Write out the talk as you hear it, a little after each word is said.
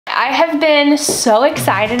I have been so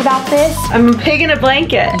excited about this. I'm a pig in a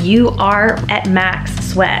blanket. You are at max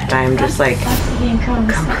sweat. I'm just like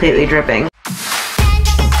completely dripping.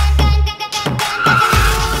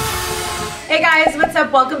 Hey guys, what's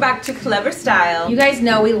up? Welcome back to Clevver Style. You guys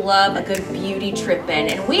know we love a good beauty trip-in,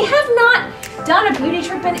 and we have not done a beauty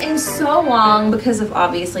trip-in in so long because of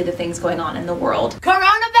obviously the things going on in the world.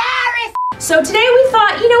 Coronavirus! So today we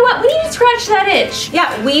thought, you know what, we need to scratch that itch.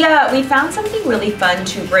 Yeah, we found something really fun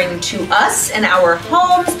to bring to us in our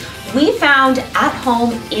homes. We found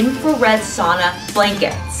at-home infrared sauna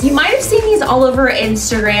blankets. You might have seen these all over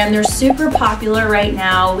Instagram. They're super popular right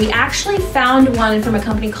now. We actually found one from a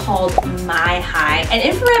company called MiHigh. And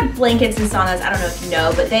infrared blankets and saunas, I don't know if you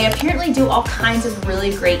know, but they apparently do all kinds of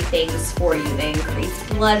really great things for you. They increase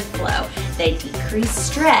blood flow. They decrease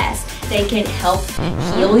stress. They can help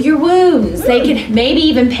heal your wounds. They can maybe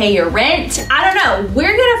even pay your rent. I don't know.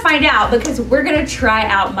 We're gonna find out because we're gonna try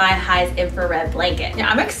out MiHigh's infrared blanket. Yeah,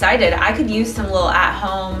 I'm excited. I could use some little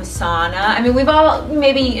at-home sauna. I mean, we've all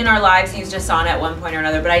maybe in our lives used a sauna at one point or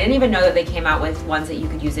another, but I didn't even know that they came out with ones that you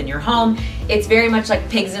could use in your home. It's very much like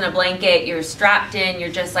pigs in a blanket. You're strapped in, you're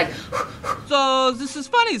just like. So this is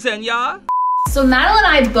funny, Senya. So Madeline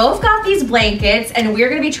and I both got these blankets, and we're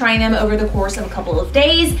gonna be trying them over the course of a couple of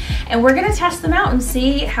days, and we're gonna test them out and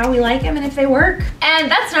see how we like them and if they work. And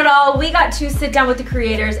that's not all. We got to sit down with the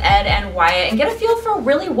creators, Ed and Wyatt, and get a feel for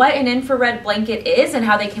really what an infrared blanket is and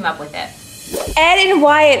how they came up with it. Ed and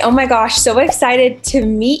Wyatt, oh my gosh, so excited to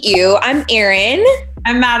meet you. I'm Erin.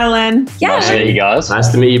 I'm Madeline. Yeah. Nice to meet you guys. Nice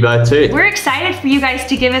to meet you both too. We're excited for you guys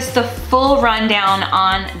to give us the full rundown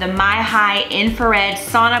on the MiHigh infrared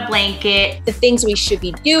sauna blanket, the things we should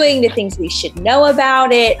be doing, the things we should know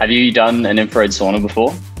about it. Have you done an infrared sauna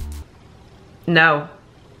before? No.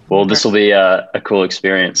 Well, this will be a cool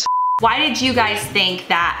experience. Why did you guys think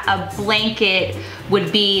that a blanket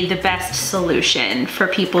would be the best solution for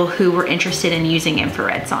people who were interested in using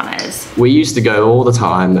infrared saunas? We used to go all the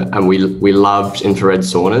time and we loved infrared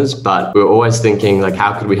saunas, but we were always thinking like,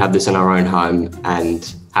 how could we have this in our own home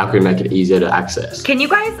and how can we make it easier to access? Can you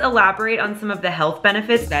guys elaborate on some of the health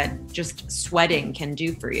benefits that just sweating can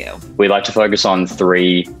do for you? We like to focus on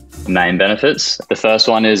three main benefits. The first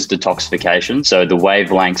one is detoxification. So the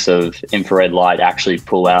wavelengths of infrared light actually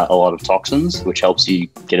pull out a lot of toxins, which helps you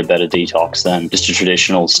get a better detox than just a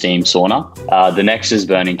traditional steam sauna. The next is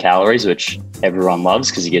burning calories, which everyone loves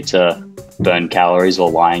because you get to burn calories while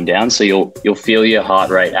lying down. So you'll feel your heart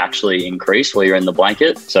rate actually increase while you're in the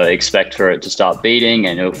blanket. So expect for it to start beating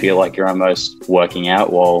and it'll feel like you're almost working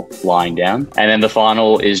out while lying down. And then the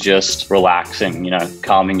final is just relaxing,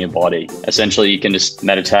 calming your body. Essentially, you can just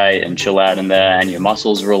meditate and chill out in there and your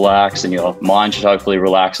muscles relax and your mind should hopefully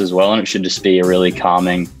relax as well. And it should just be a really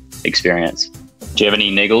calming experience. Do you have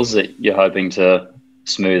any niggles that you're hoping to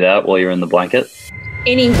smooth out while you're in the blanket?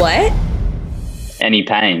 Any what? Any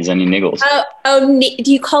pains, any niggles?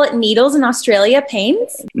 Do you call it needles in Australia,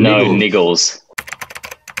 pains? No, niggles.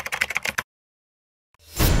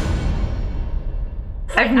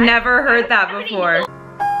 I've never heard that before.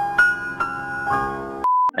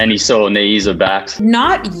 Any sore knees or backs?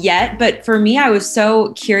 Not yet, but for me, I was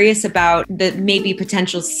so curious about the maybe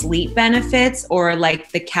potential sleep benefits or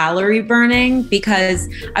like the calorie burning, because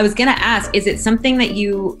I was gonna ask, is it something that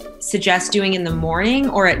you suggest doing in the morning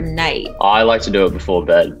or at night? I like to do it before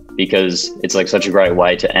bed because it's like such a great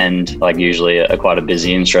way to end like usually quite a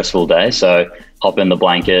busy and stressful day. So hop in the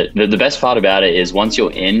blanket. The best part about it is once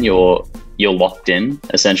you're in, you're locked in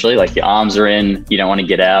essentially, like your arms are in, you don't want to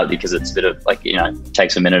get out because it's a bit of like, it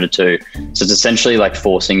takes a minute or two. So it's essentially like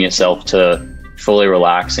forcing yourself to fully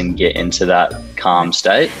relax and get into that calm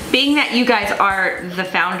state. Being that you guys are the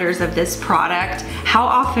founders of this product, how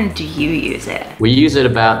often do you use it? We use it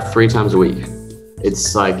about 3 times a week.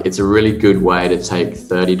 It's a really good way to take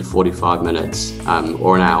 30 to 45 minutes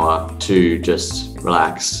or an hour to just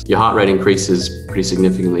relax. Your heart rate increases pretty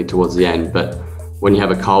significantly towards the end, but when you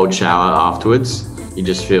have a cold shower afterwards, you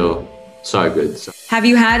just feel so good. Have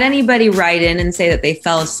you had anybody write in and say that they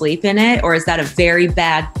fell asleep in it, or is that a very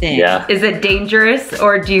bad thing? Yeah. Is it dangerous,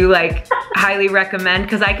 or do you highly recommend?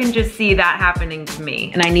 Because I can just see that happening to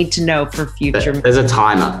me. And I need to know for future. There's a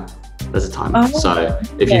timer. Oh, so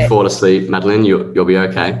if you fall asleep, Madeline, you'll be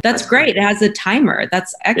okay. That's great. It has a timer.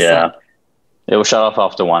 That's excellent. Yeah. It will shut off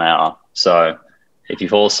after 1 hour. So if you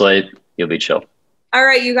fall asleep, you'll be chill. All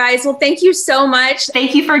right, you guys. Well, thank you so much.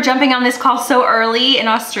 Thank you for jumping on this call so early in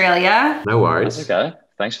Australia. No worries. That's okay.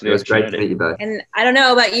 Thanks for the It was great opportunity. to meet you both. And I don't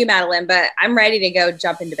know about you, Madeline, but I'm ready to go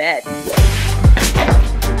jump into bed.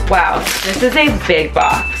 Wow, this is a big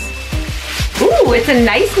box. Ooh, it's a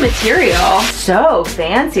nice material. So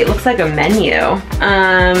fancy. It looks like a menu.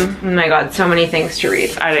 Oh my God, so many things to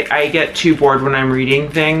read. I get too bored when I'm reading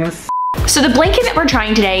things. So the blanket that we're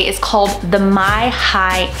trying today is called the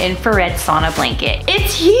MiHigh Infrared Sauna Blanket.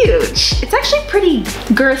 It's huge. It's actually pretty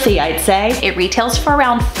girthy, I'd say. It retails for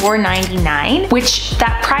around $4.99, which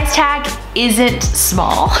that price tag isn't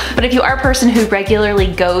small. But if you are a person who regularly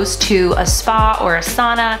goes to a spa or a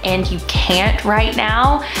sauna and you can't right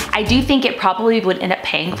now, I do think it probably would end up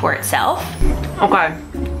paying for itself. Okay.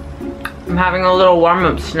 I'm having a little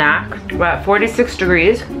warm-up snack. We're at 46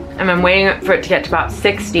 degrees. And I'm waiting for it to get to about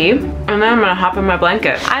 60, and then I'm gonna hop in my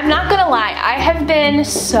blanket. I'm not gonna lie, I have been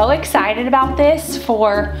so excited about this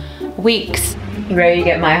for weeks. You ready to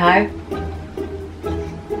get MiHigh?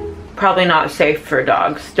 Probably not safe for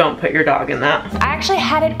dogs. Don't put your dog in that. I actually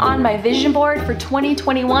had it on my vision board for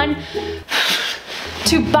 2021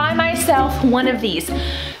 to buy myself one of these.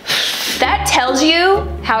 That tells you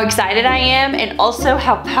how excited I am and also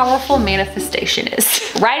how powerful manifestation is.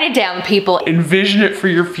 Write it down, people. Envision it for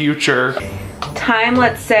your future. Time,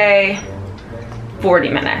 let's say 40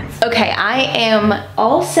 minutes. Okay, I am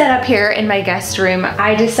all set up here in my guest room.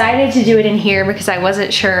 I decided to do it in here because I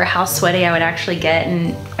wasn't sure how sweaty I would actually get,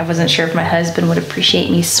 and I wasn't sure if my husband would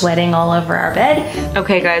appreciate me sweating all over our bed.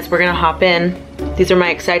 Okay guys, we're gonna hop in. These are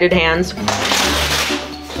my excited hands.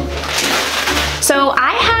 So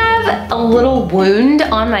I have a little wound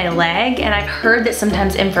on my leg, and I've heard that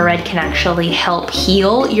sometimes infrared can actually help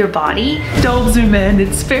heal your body. Don't zoom in,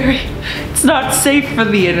 it's not safe for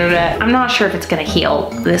the internet. I'm not sure if it's gonna heal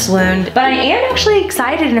this wound, but I am actually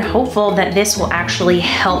excited and hopeful that this will actually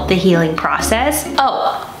help the healing process.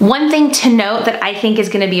 Oh, one thing to note that I think is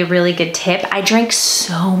gonna be a really good tip, I drank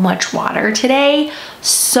so much water today,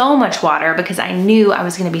 so much water, because I knew I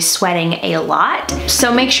was gonna be sweating a lot.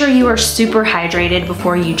 So make sure you are super hydrated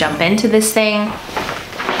before you jump into this thing.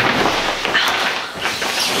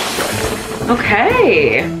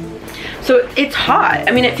 Okay. So it's hot.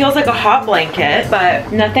 I mean, it feels like a hot blanket,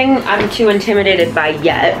 but nothing I'm too intimidated by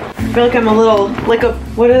yet. I feel like I'm a little, like a,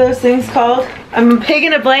 what are those things called? I'm a pig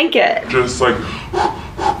in a blanket. Just like,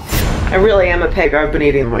 I really am a pig. I've been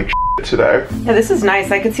eating like today. Yeah, this is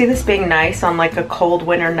nice. I could see this being nice on like a cold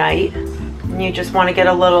winter night. And you just want to get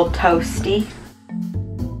a little toasty.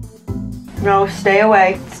 No, stay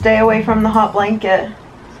away. Stay away from the hot blanket.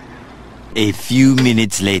 A few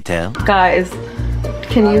minutes later. Guys,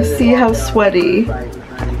 can you see how sweaty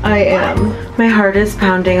I am? My heart is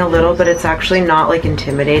pounding a little, but it's actually not like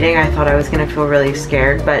intimidating. I thought I was gonna feel really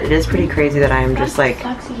scared, but it is pretty crazy that I am just like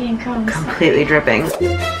completely dripping.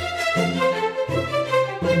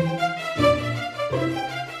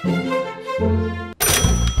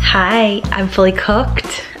 Hi, I'm fully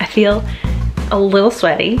cooked. I feel a little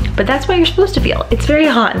sweaty, but that's what you're supposed to feel. It's very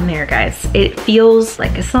hot in there, guys. It feels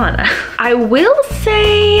like a sauna. I will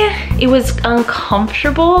say it was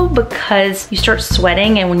uncomfortable because you start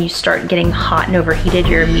sweating, and when you start getting hot and overheated,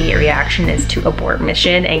 your immediate reaction is to abort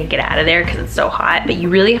mission and get out of there because it's so hot. But you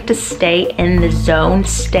really have to stay in the zone,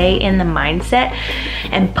 stay in the mindset,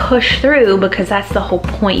 and push through, because that's the whole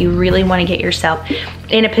point. You really want to get yourself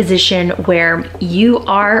in a position where you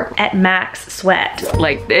are at max sweat.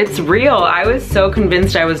 Like, it's real. I was so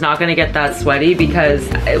convinced I was not gonna get that sweaty because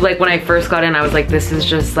like when I first got in, I was like, this is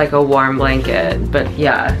just like a warm blanket. But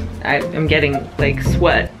yeah, I'm getting like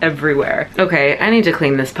sweat everywhere. Okay, I need to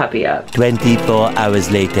clean this puppy up. 24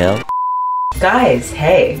 hours later. Guys,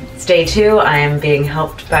 hey, it's day 2. I am being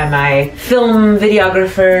helped by my film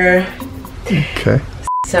videographer. Okay.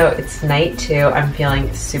 So it's night 2. I'm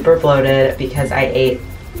feeling super bloated because I ate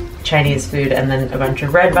Chinese food and then a bunch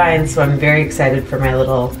of red vines. So I'm very excited for my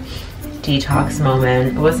little detox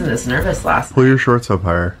moment. I wasn't this nervous last Pull your shorts up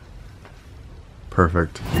higher.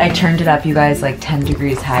 Perfect. I turned it up, you guys, like 10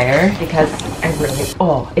 degrees higher because I really,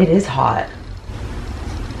 oh, it is hot.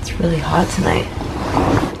 It's really hot tonight.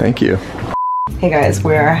 Thank you. Hey guys,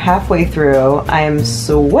 we're halfway through. I am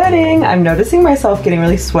sweating. I'm noticing myself getting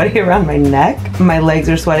really sweaty around my neck. My legs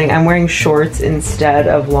are sweating. I'm wearing shorts instead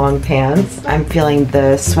of long pants. I'm feeling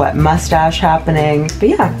the sweat mustache happening. But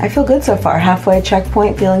yeah, I feel good so far. Halfway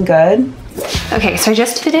checkpoint, feeling good. Okay, so I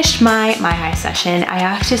just finished my MiHigh session. I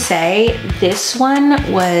have to say, this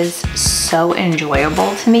one was so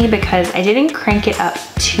enjoyable to me because I didn't crank it up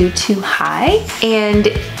too high, and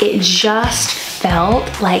it just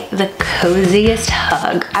felt like the coziest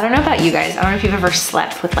hug. I don't know about you guys. I don't know if you've ever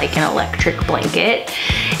slept with like an electric blanket.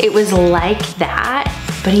 It was like that,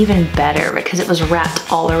 but even better because it was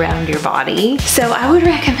wrapped all around your body. So I would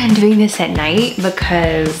recommend doing this at night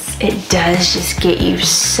because it does just get you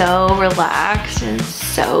so relaxed and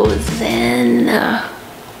so zen.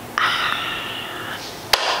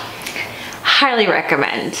 highly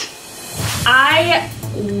recommend. I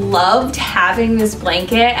loved having this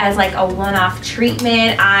blanket as like a one-off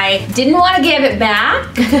treatment. I didn't want to give it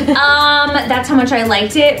back. That's how much I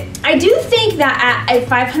liked it. I do think that at a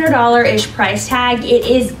 $500-ish price tag, it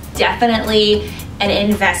is definitely an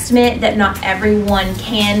investment that not everyone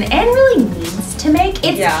can and really needs to make.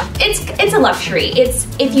 It's a luxury. It's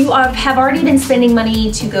if you have already been spending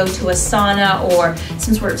money to go to a sauna or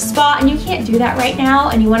some sort of spa and you can't do that right now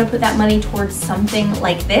and you want to put that money towards something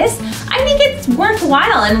like this, I think it's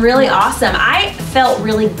worthwhile and really awesome. I felt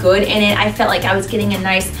really good in it. I felt like I was getting a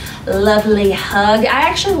nice lovely hug. I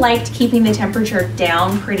actually liked keeping the temperature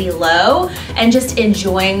down pretty low and just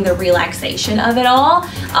enjoying the relaxation of it all.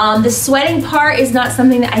 The sweating part is not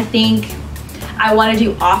something that I think I want to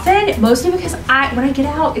do often, mostly because when I get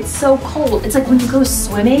out, it's so cold. It's like when you go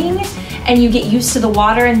swimming and you get used to the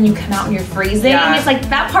water and you come out and you're freezing. Yeah. It's like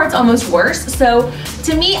that part's almost worse. So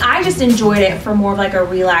to me, I just enjoyed it for more of like a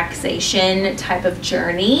relaxation type of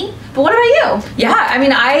journey. But what about you? Yeah, I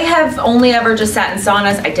mean, I have only ever just sat in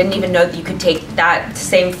saunas. I didn't even know that you could take that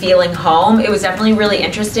same feeling home. It was definitely really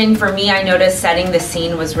interesting. For me, I noticed setting the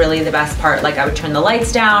scene was really the best part. Like I would turn the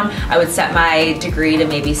lights down, I would set my degree to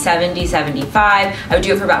maybe 70, 75. I would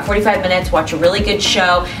do it for about 45 minutes, watch a really good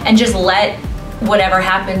show, and just let whatever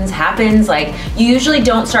happens. Like you usually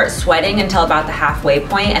don't start sweating until about the halfway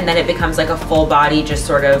point, and then it becomes like a full body just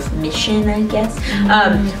sort of mission, I guess.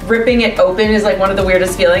 Ripping it open is like one of the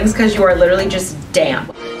weirdest feelings because you are literally just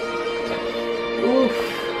damp.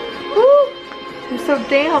 I'm so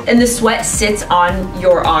damp. And the sweat sits on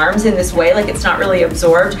your arms in this way, like it's not really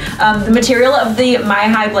absorbed. The material of the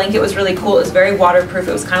MiHigh blanket was really cool. It was very waterproof.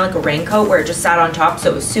 It was kind of like a raincoat where it just sat on top,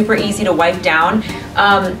 so it was super easy to wipe down.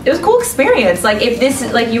 It was a cool experience. Like if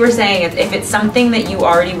this, like you were saying, if it's something that you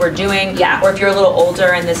already were doing, yeah, or if you're a little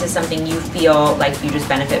older and this is something you feel like you just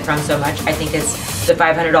benefit from so much, I think it's the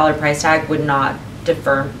 $500 price tag would not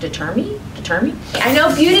deter me. I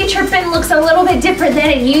know beauty tripping looks a little bit different than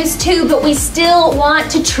it used to, but we still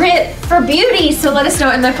want to trip for beauty. So let us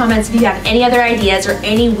know in the comments if you have any other ideas or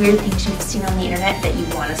any weird things you've seen on the internet that you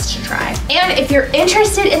want us to try. And if you're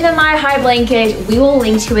interested in the MiHigh blanket, we will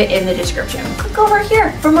link to it in the description. Click over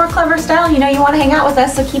here for more Clevver Style. You know you want to hang out with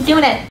us, so keep doing it.